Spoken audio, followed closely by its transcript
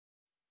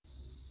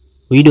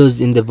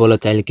Widows in the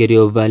volatile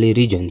Kerio Valley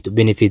region to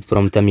benefit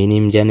from Thamini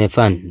Mjane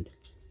Fund.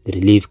 The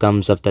relief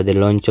comes after the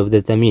launch of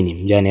the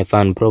Thamini Mjane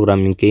Fund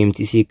program in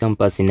KMTC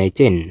campus in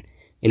Aiten,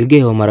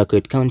 Elgeyo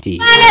Marakwet County.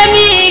 We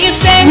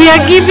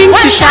are giving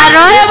to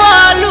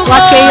Sharon,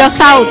 Wakeyo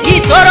South. The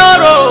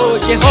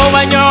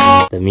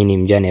Thamini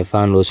Mjane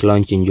Fund was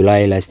launched in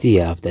July last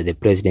year after the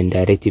President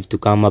directive to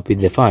come up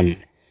with the fund.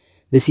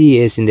 The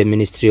CES in the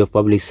Ministry of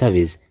Public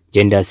Service,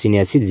 Gender,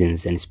 Senior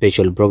Citizens and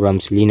Special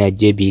Programs Lina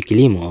J.B.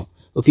 Kilimo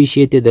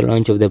officiated the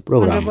launch of the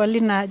program. Honorable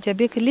Lina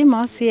J.B.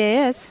 Kilimo,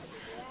 CAS,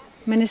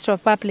 Minister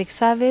of Public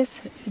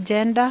Service,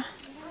 Gender,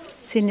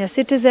 Senior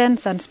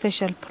Citizens and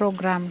Special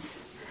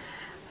Programs.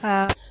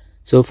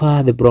 So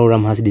far, the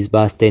program has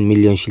disbursed 10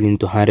 million shillings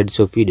to hundreds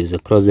of widows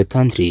across the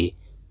country.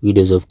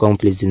 Widows of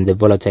conflicts in the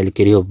volatile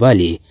Kerio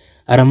Valley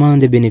are among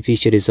the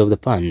beneficiaries of the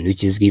fund,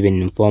 which is given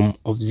in form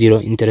of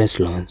zero-interest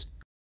loans.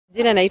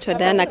 Jina naitwa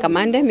Diana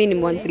Kamande, mimi ni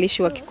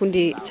mwanzilishi wa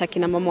kikundi cha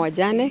kina mama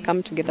wajane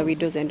Come Together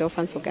Widows and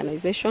Orphans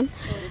Organization.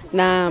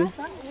 Na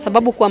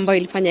sababu kwa ambayo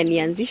ilifanya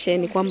nianzishe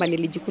ni kwamba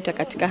nilijikuta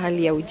katika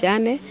hali ya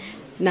ujane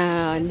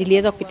na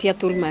niliweza kupitia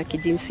dhulma ya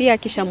kijinsia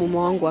kisha mume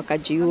wangu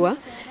akajiua.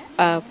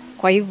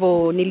 Kwa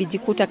hivyo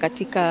nilijikuta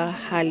katika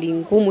hali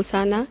ngumu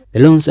sana. The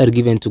loans are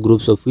given to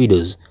groups of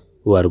widows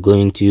who are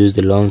going to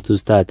use the loans to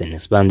start and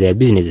expand their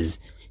businesses,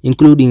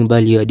 including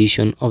value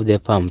addition of their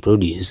farm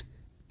produce.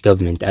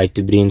 Government aimed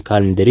to bring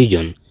calm in the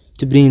region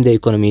to bring the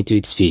economy to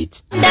its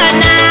feet.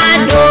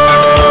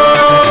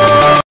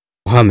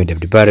 Mohammed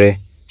Abdibare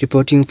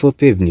reporting for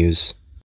PAVE News.